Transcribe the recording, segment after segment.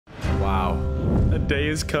Wow. A day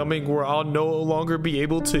is coming where I'll no longer be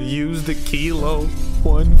able to use the Kilo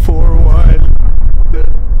 141.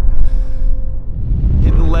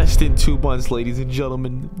 In less than 2 months, ladies and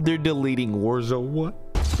gentlemen, they're deleting Warzone 1.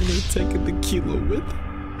 And they're taking the Kilo with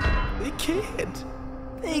them. They can't.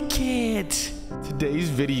 They can't. Today's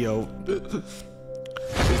video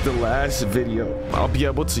is the last video I'll be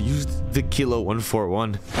able to use the Kilo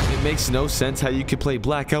 141. It makes no sense how you could play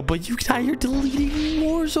Blackout, but you're deleting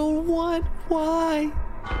Warzone 1. Why?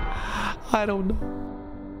 I don't know.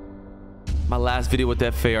 My last video with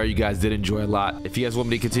that FAR, you guys did enjoy a lot. If you guys want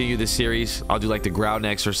me to continue this series, I'll do like the ground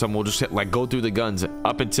next or something. We'll just like go through the guns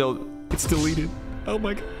up until it's deleted. Oh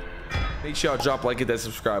my god. Make sure y'all drop like, hit that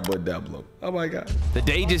subscribe button down below. Oh my god. The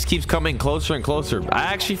day just keeps coming closer and closer.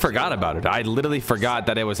 I actually forgot about it. I literally forgot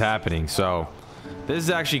that it was happening. So this is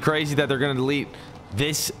actually crazy that they're gonna delete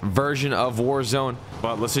this version of Warzone.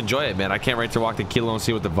 But let's enjoy it, man. I can't wait to walk the Kilo and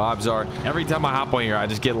see what the vibes are. Every time I hop on here, I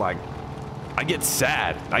just get like, I get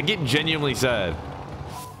sad. I get genuinely sad.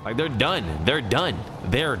 Like they're done. They're done.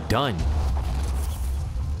 They're done.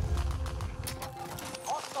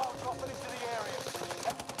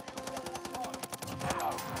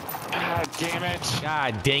 God damn it.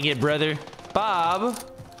 God dang it, brother. Bob.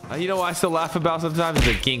 You know what I still laugh about sometimes?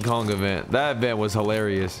 The King Kong event. That event was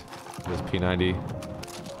hilarious. This P90.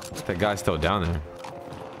 That guy's still down there.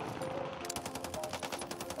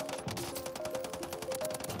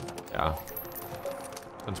 Yeah.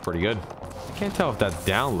 That's pretty good. I can't tell if that's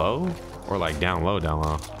down low or like down low, down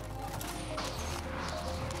low.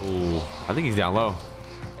 Ooh, I think he's down low.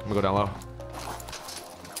 I'm gonna go down low.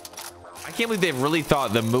 I can't believe they really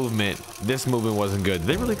thought the movement, this movement wasn't good. Did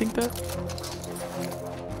they really think that?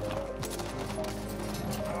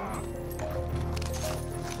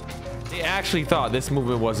 They actually thought this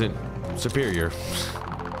movement wasn't superior.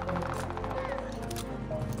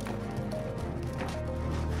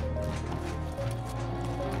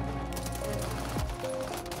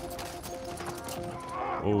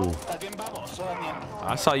 Oh,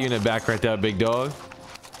 I saw you in the back right there, big dog.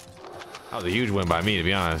 That was a huge win by me, to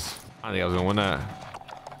be honest. I think I was gonna win that.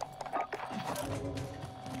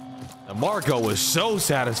 The Marco was so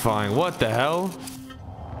satisfying. What the hell?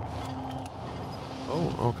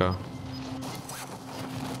 Oh, okay.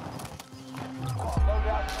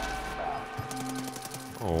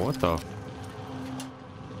 Oh, what the?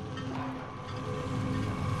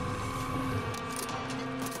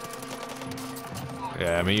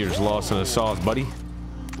 Yeah, I mean, you're just lost in the sauce, buddy.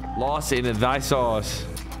 Lost in thy sauce.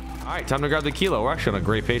 All right, time to grab the Kilo. We're actually on a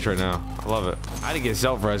great pace right now. I love it. I didn't get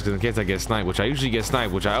self-res because in case I get sniped, which I usually get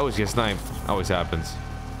sniped, which I always get sniped. Always happens.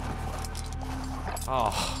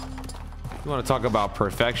 Oh, you want to talk about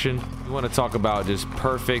perfection? You want to talk about just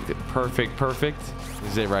perfect?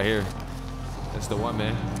 This is it right here. That's the one,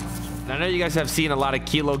 man. And I know you guys have seen a lot of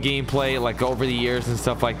Kilo gameplay like over the years and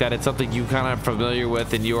stuff like that. It's something you kind of familiar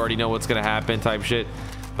with and you already know what's going to happen type shit.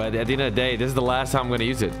 But at the end of the day, this is the last time I'm going to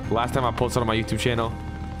use it. Last time I post it on my YouTube channel.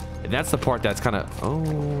 And that's the part that's kind of,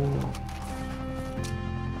 oh,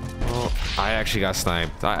 I actually got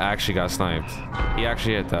sniped. I actually got sniped. He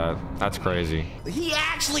actually hit that. That's crazy. He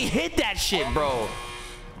actually hit that shit, bro.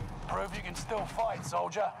 Prove you can still fight,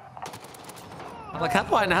 soldier. Like, how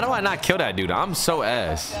do I not kill that dude? I'm so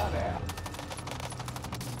ass.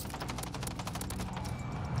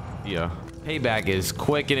 Yeah. Payback is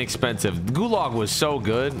quick and expensive. Gulag was so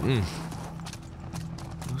good. Who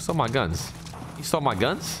stole my guns? You stole my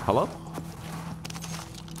guns? Hello?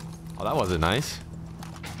 Oh, that wasn't nice.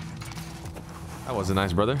 That wasn't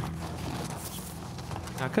nice, brother.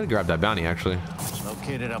 I could have grabbed that bounty, actually.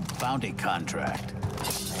 Located a bounty contract.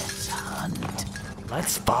 Let's hunt.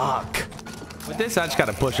 Let's fuck. With this, I just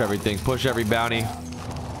gotta push everything. Push every bounty.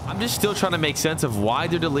 I'm just still trying to make sense of why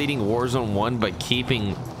they're deleting Warzone 1, but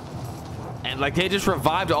keeping... And, like, they just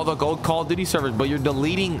revived all the old Call of Duty servers, but you're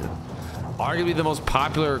deleting arguably the most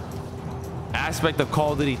popular aspect of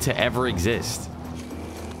Call of Duty to ever exist.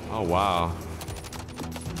 Oh, wow.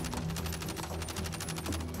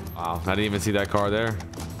 Wow, I didn't even see that car there.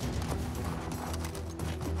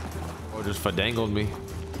 Or just fadangled me.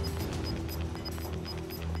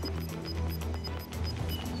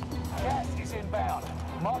 Gas is inbound.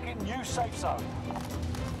 Marking new safe zone.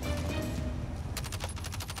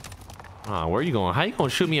 Ah, where are you going? How you gonna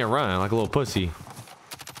shoot me and run like a little pussy?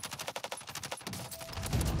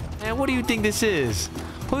 Man, what do you think this is?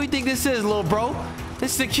 What do you think this is, little bro?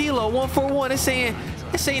 This is the Kilo 141. This ain't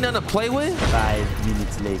nothing to play with. 5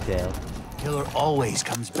 minutes later. Killer always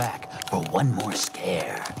comes back for one more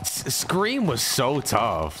scare. Scream was so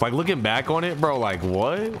tough. Like, looking back on it, bro, like,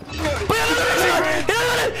 what?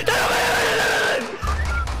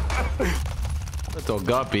 Little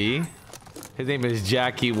guppy. His name is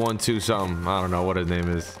Jackie12 something. I don't know what his name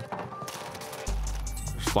is.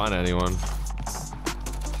 Just flying at anyone.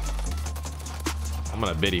 I'm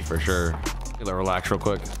gonna biddy for sure. Let relax real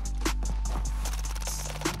quick.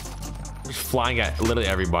 Just flying at literally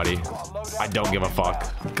everybody. I don't give a fuck.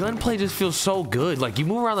 Gunplay just feels so good. Like you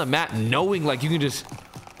move around the map knowing like you can just.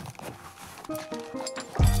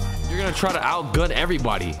 You're gonna try to outgun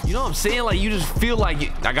everybody. You know what I'm saying? Like you just feel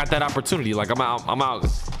like I got that opportunity. Like I'm out.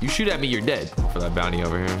 You shoot at me, you're dead. For that bounty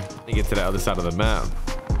over here. Let me get to the other side of the map.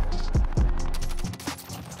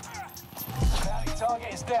 Bounty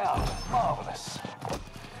target is down. Marvelous.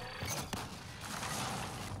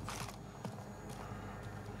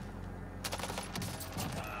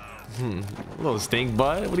 Little stink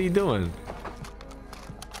butt. What are you doing?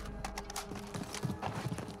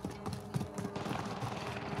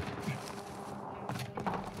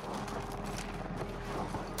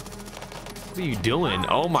 What are you doing?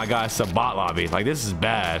 Oh my god, it's a bot lobby. Like this is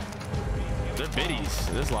bad. They're biddies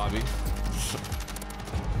in this lobby.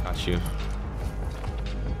 Got you.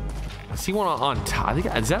 I see one on top. I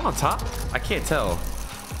think is that on top? I can't tell.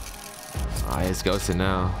 Ah, it's ghosted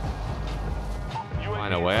now.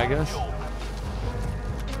 Find a way, I guess.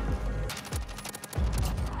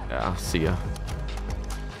 Yeah, see ya.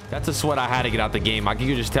 That's a sweat I had to get out the game. I can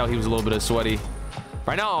just tell he was a little bit of sweaty.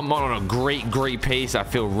 Right now, I'm on a great pace. I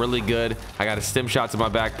feel really good. I got a stim shots in my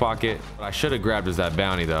back pocket. What I should have grabbed is that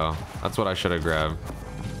bounty, though. That's what I should have grabbed.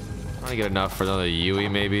 I'm trying to get enough for another Yui,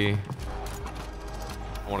 maybe.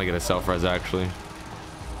 I want to get a self-res, actually.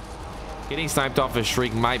 Getting sniped off a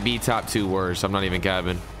shriek might be top 2 worst. I'm not even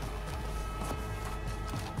capping.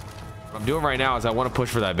 What I'm doing right now is I want to push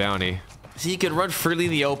for that bounty. So you can run freely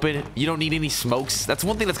in the open. You don't need any smokes. That's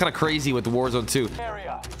one thing that's kind of crazy with the Warzone 2.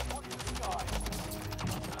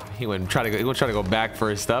 He wouldn't try to go back for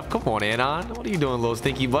his stuff. Come on, Anon. What are you doing, little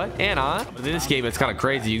stinky butt? Anon. But in this game, it's kind of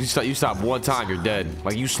crazy. You stop one time, you're dead.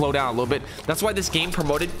 Like you slow down a little bit. That's why this game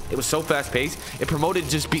promoted. It was so fast paced. It promoted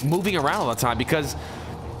just moving around all the time because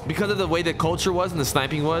of the way the culture was and the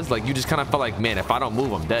sniping was. Like you just kind of felt like, man, if I don't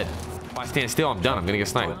move, I'm dead. If I stand still, I'm done. I'm gonna get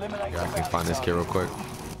sniped. Yeah, I can find this kid real quick.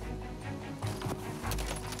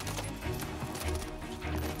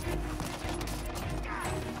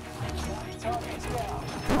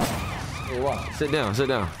 Hey, what? Sit down. Sit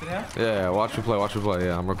down. Yeah, watch me play. Watch me play.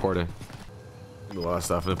 Yeah, I'm recording. Do a lot of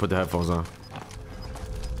stuff and put the headphones on.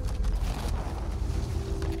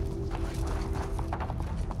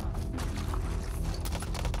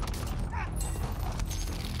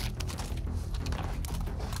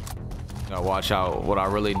 Gotta watch out what I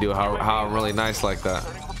really do, how I'm really nice like that.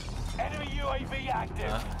 Enemy UAV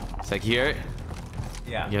active. It's like, you hear it?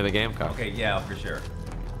 Yeah. You hear the game? Okay, yeah, for sure.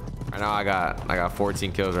 Right now I got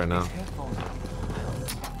 14 kills right now.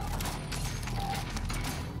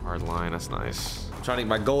 Hard line, that's nice. I'm trying to,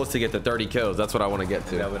 my goal is to get to 30 kills. That's what I want to get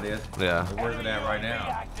to. Is that what it is? Yeah. Where's it at right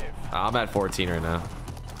now? I'm at 14 right now.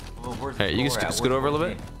 Well, Hey, you can scoot over a little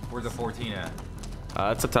bit? Where's the 14 at?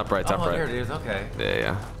 It's a top right, top right. There it is. Okay.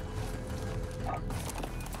 Yeah.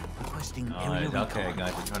 Okay,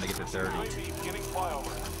 guys, we're trying to get to 30.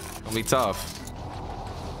 It'll be tough.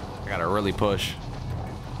 I gotta really push.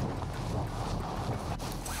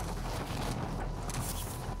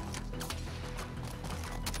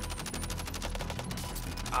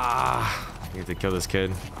 I need to kill this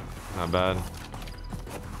kid. Not bad.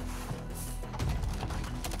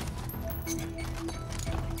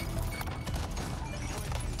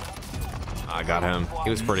 I got him. He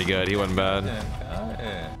was pretty good. He wasn't bad.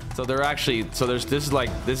 So they're actually, this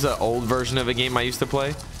is an old version of a game I used to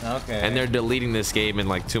play. Okay. And they're deleting this game in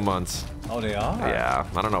like 2 months. Oh, they are? Yeah,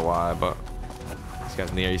 I don't know why, but this guy's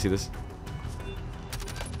in the air. You see this?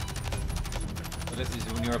 So this is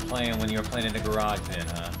when you were playing in the garage then,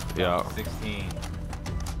 huh? Yeah. 16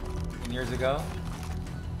 years ago?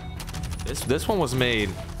 This one was made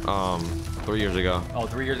 3 years ago. Oh,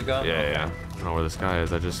 3 years ago? Yeah, Okay. yeah. I don't know where this guy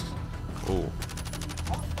is. Ooh.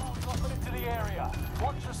 Into the area.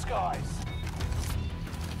 Watch the skies.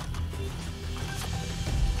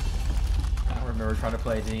 I remember trying to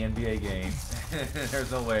play the NBA game.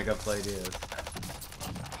 There's no way I could play this.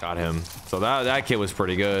 Got him. So that kid was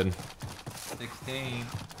pretty good. 16.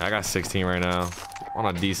 I got 16 right now. On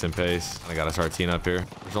a decent pace. I got us our team up here.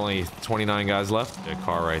 There's only 29 guys left. A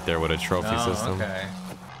car right there with a trophy system. Okay.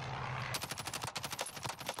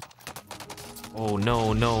 Oh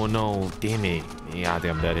no, no, no. Damn it. Yeah, I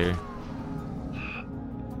think I'm dead here.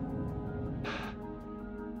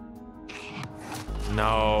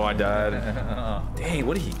 No, I died. Dang,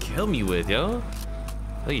 what did he kill me with, yo?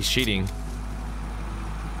 I think he's cheating.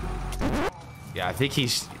 Yeah, I think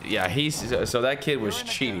he's. Yeah, he's. So that kid was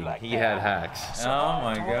cheating. He had hacks. Oh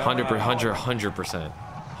my god. 100%.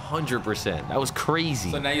 100%. That was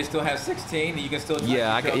crazy. So now you still have 16. And you can still.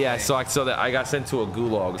 Yeah, So I got sent to a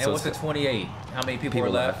gulag. And So what's the 28? How many people are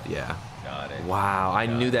left? Yeah. Got it. Wow, I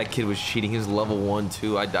knew that kid was cheating. He was level 1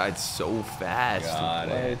 too. I died so fast. Got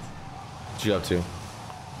it. What you up to?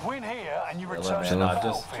 Win here and you return to And the I'm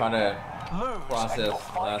just trying to lose and process your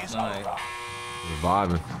fight last is night. over.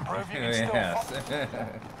 Vibing. Prove you can still fight. Yes.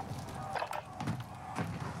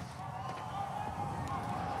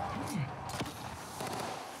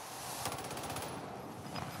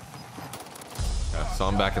 Yeah, so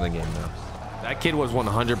I'm back in the game now. That kid was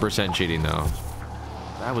 100% cheating though.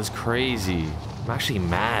 That was crazy. I'm actually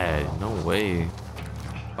mad. No way. A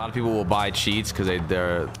lot of people will buy cheats because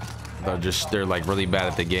they're like really bad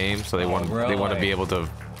at the game, so they want to be able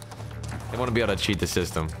to cheat the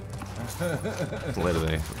system.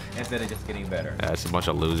 Literally. Instead of just getting better. Yeah, it's a bunch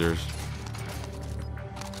of losers.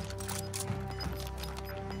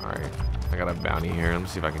 All right, I got a bounty here. Let me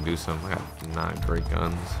see if I can do something. I got 9 great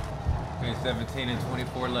guns. Okay, 17 and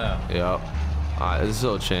 24 left. Yep. There's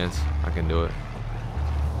still a chance I can do it.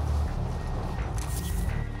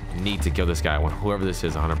 Need to kill this guy. Whoever this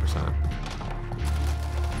is, 100%.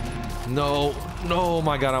 No, oh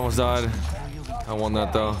my god, I almost died. I won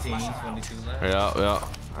that though. 18, 22 left. Yeah.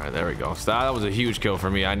 All right, there we go. So that was a huge kill for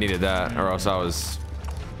me. I needed that, or else I was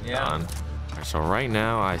done. All right, so right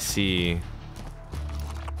now I see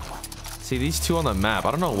these two on the map.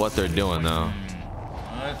 I don't know what they're doing though.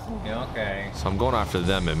 Okay. So I'm going after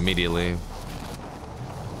them immediately.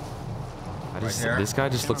 This guy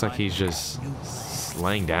just looks like he's just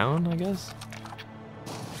laying down, I guess.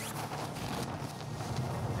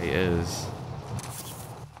 He is.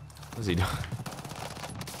 What is he doing?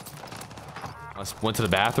 Went to the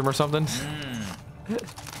bathroom or something?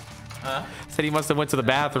 Huh? Said he must have went to the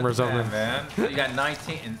bathroom or something. Yeah, man. So you got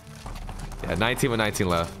 19. Yeah, 19 with 19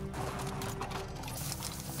 left.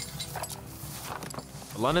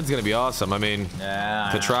 London's gonna be awesome. I mean,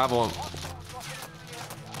 to travel.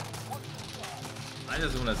 I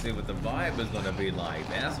just want to see what the vibe is gonna be like.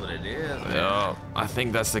 That's what it is, man. Yeah, I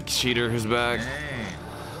think that's the cheater who's back.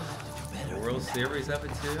 Dang. World Series of it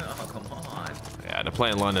too? Oh, come on. Yeah, to play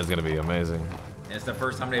in London is gonna be amazing. And it's the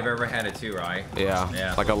first time they've ever had it too, right?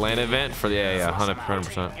 Yeah. Like a LAN event for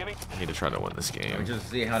 100%. I need to try to win this game. We just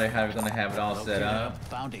see how they're gonna have it all set up.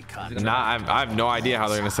 I have no idea how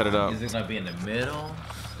they're gonna set it up. Is it gonna be in the middle?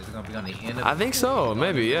 Is it gonna be on the end of I think so,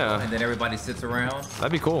 maybe, yeah. And then everybody sits around?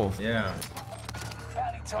 That'd be cool. Yeah.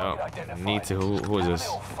 Oh, need to. Who is this?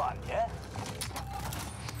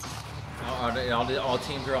 All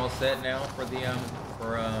teams are all set now for the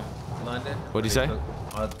London? What'd you say?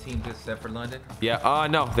 All teams is set for London? Yeah.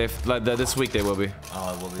 No. This week they will be.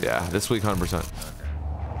 Oh, it will be. Yeah. This week, 100%. Okay.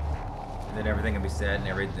 And then everything can be set and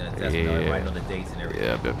everything. That's when everybody know the dates and everything.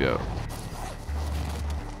 Yep.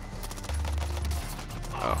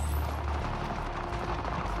 Oh.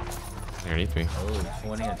 Underneath me. Oh,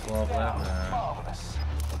 20 and 12 left.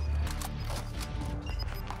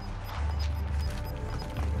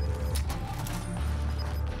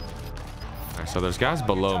 Alright, so there's guys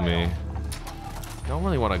below me. Don't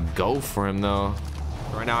really want to go for him though.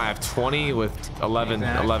 Right now I have 20 with 11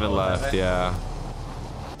 left. Yeah.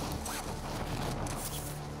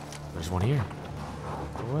 There's one here.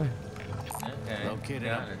 Go away. Okay. Located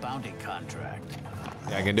a bounty contract.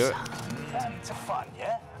 Yeah, I can do it. To fun,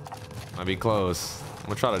 yeah? Might be close. I'm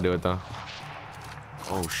gonna try to do it though.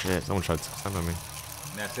 Oh shit! Someone tried to send on me.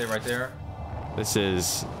 That's it right there.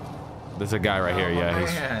 There's a guy right here. Yeah,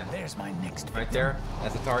 he's Man. There's my next Right there?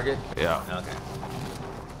 That's the target? yeah. Okay.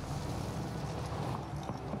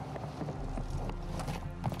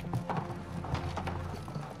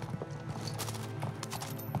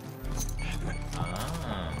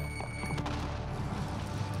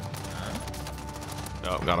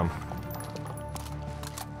 Oh, got him.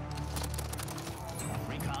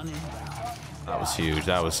 That was huge.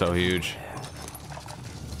 That was so huge.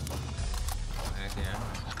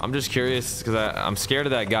 I'm just curious because I'm scared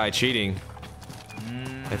of that guy cheating.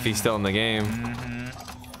 If he's still in the game.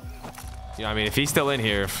 Yeah, I mean, if he's still in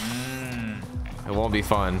here, it won't be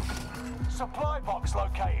fun. Supply box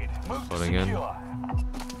located. Move to Loading in. secure.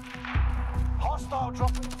 Hostile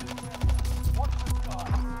drop. Watch the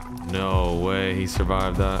sky. No way he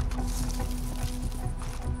survived that.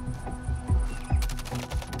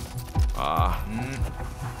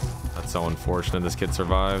 That's so unfortunate this kid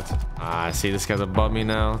survived. I see this guy's above me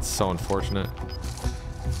now. It's so unfortunate.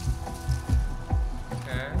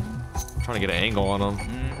 Okay. I'm trying to get an angle on him.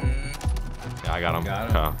 Yeah, I got him.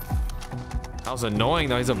 Got him. Okay. That was annoying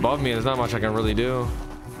though. He's above me. There's not much I can really do.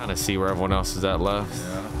 Kind of see where everyone else is at left.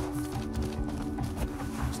 Yeah.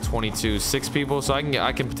 It's 22, 6 people, so I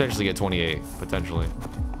can potentially get 28 potentially.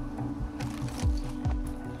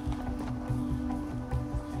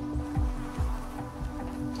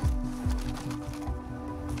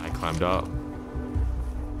 I climbed up.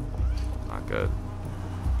 Not good.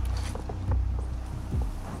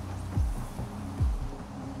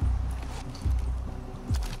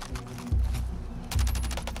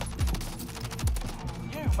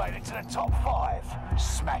 Made it to the top 5.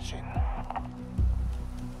 Smashing.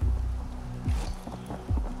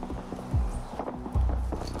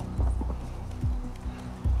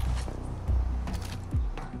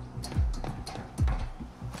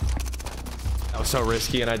 That was so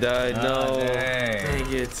risky and I died. No. Dang.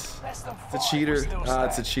 Dang it. Less than 5. It's a cheater. Ah,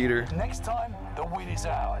 it's a cheater. Next time, the win is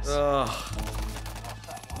ours. I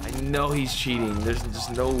know he's cheating. There's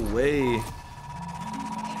just no way.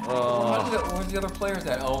 Oh. Where's the other players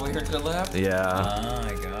at? Oh, over here to the left? Yeah. Ah,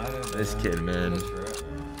 I got it. This kid, man.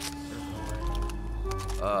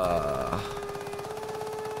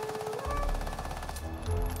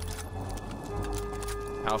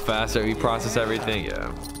 How fast are we process everything?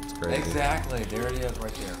 Yeah. It's crazy. Exactly. There it is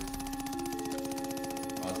right there.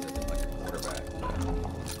 Process it like a quarterback.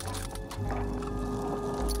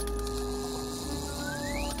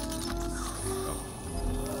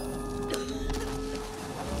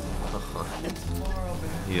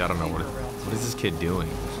 Yeah, I don't know what is this kid doing?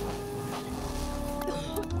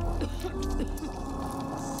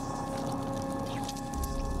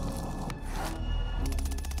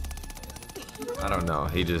 I don't know.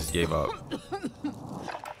 He just gave up.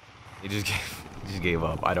 He just gave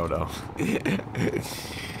up. I don't know.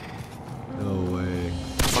 No way.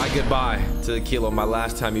 My goodbye to the Kilo. My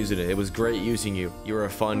last time using it. It was great using you. You were a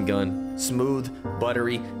fun gun. Smooth,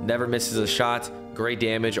 buttery, never misses a shot. Great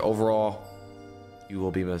damage overall. You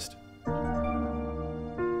will be missed.